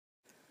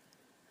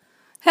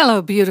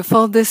Hello,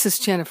 beautiful. This is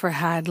Jennifer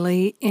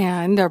Hadley,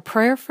 and our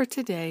prayer for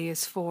today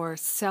is for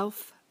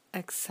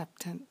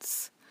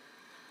self-acceptance.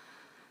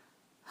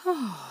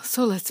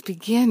 So let's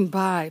begin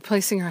by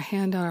placing our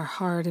hand on our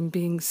heart and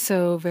being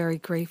so very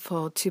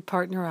grateful to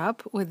partner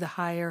up with the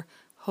higher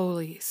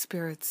Holy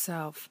Spirit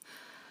self.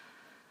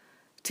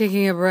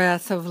 Taking a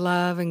breath of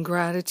love and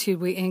gratitude,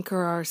 we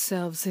anchor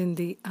ourselves in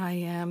the I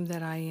am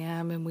that I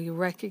am, and we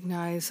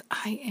recognize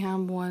I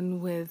am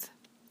one with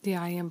the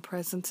I am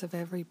presence of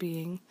every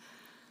being.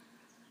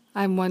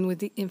 I'm one with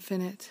the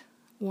infinite,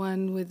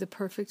 one with the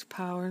perfect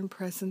power and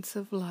presence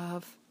of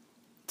love.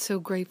 So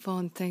grateful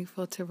and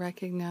thankful to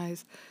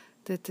recognize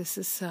that this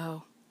is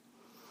so.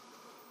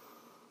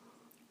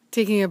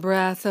 Taking a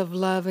breath of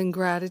love and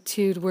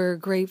gratitude, we're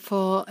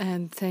grateful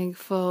and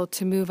thankful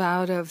to move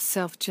out of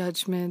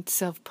self-judgment,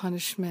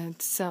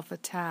 self-punishment,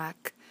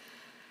 self-attack,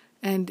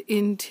 and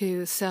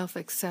into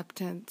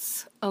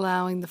self-acceptance,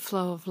 allowing the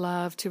flow of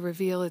love to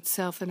reveal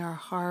itself in our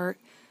heart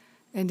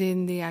and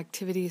in the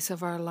activities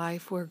of our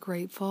life. We're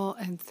grateful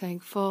and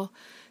thankful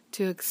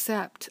to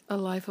accept a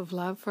life of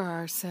love for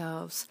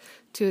ourselves,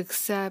 to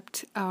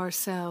accept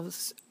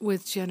ourselves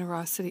with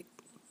generosity,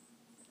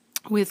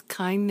 with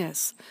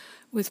kindness,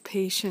 with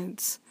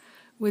patience,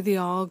 with the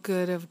all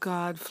good of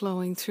God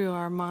flowing through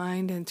our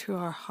mind and through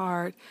our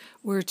heart.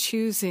 We're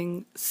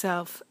choosing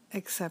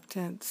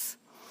self-acceptance.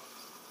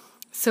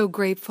 So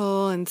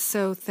grateful and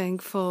so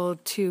thankful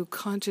to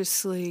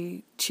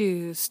consciously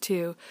choose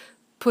to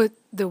put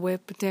the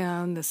whip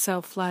down, the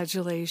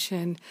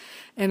self-flagellation,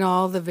 and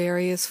all the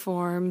various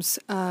forms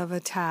of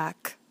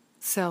attack,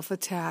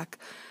 self-attack,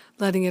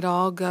 letting it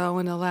all go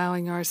and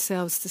allowing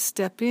ourselves to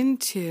step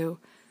into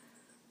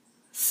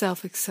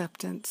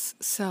self-acceptance,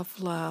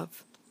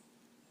 self-love,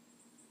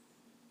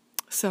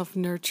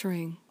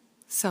 self-nurturing,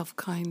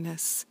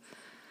 self-kindness.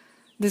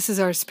 This is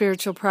our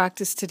spiritual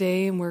practice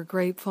today, and we're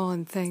grateful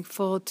and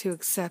thankful to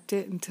accept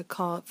it and to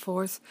call it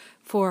forth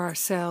for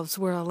ourselves.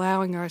 We're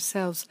allowing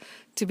ourselves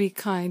to be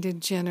kind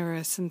and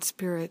generous in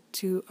spirit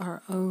to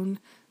our own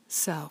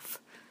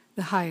self.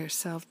 The higher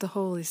self, the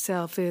holy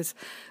self, is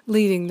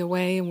leading the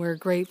way, and we're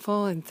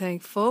grateful and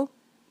thankful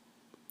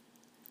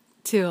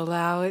to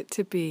allow it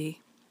to be.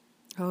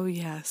 Oh,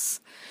 yes.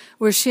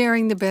 We're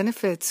sharing the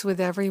benefits with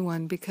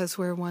everyone because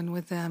we're one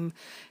with them.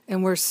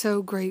 And we're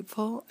so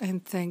grateful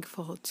and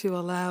thankful to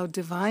allow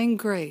divine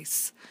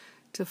grace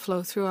to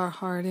flow through our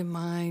heart and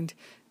mind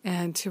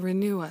and to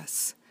renew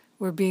us.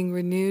 We're being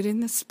renewed in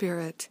the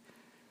spirit,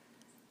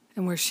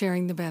 and we're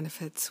sharing the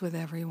benefits with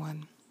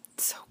everyone.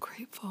 So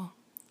grateful.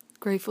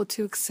 Grateful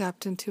to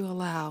accept and to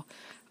allow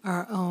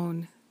our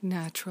own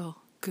natural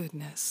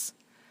goodness.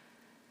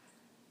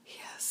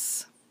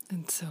 Yes.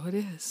 And so it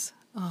is.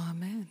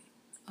 Amen.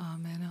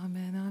 Amen,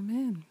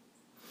 amen,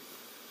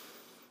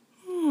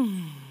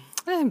 amen.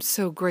 I'm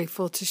so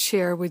grateful to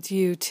share with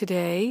you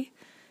today.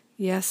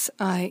 Yes,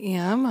 I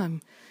am.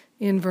 I'm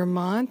in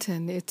Vermont,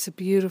 and it's a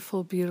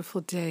beautiful,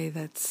 beautiful day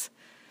that's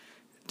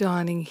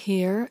dawning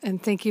here.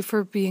 And thank you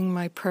for being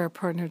my prayer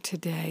partner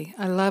today.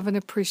 I love and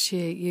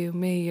appreciate you.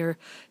 May your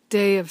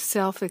day of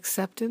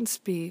self-acceptance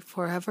be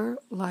forever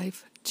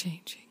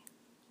life-changing.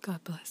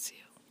 God bless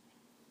you.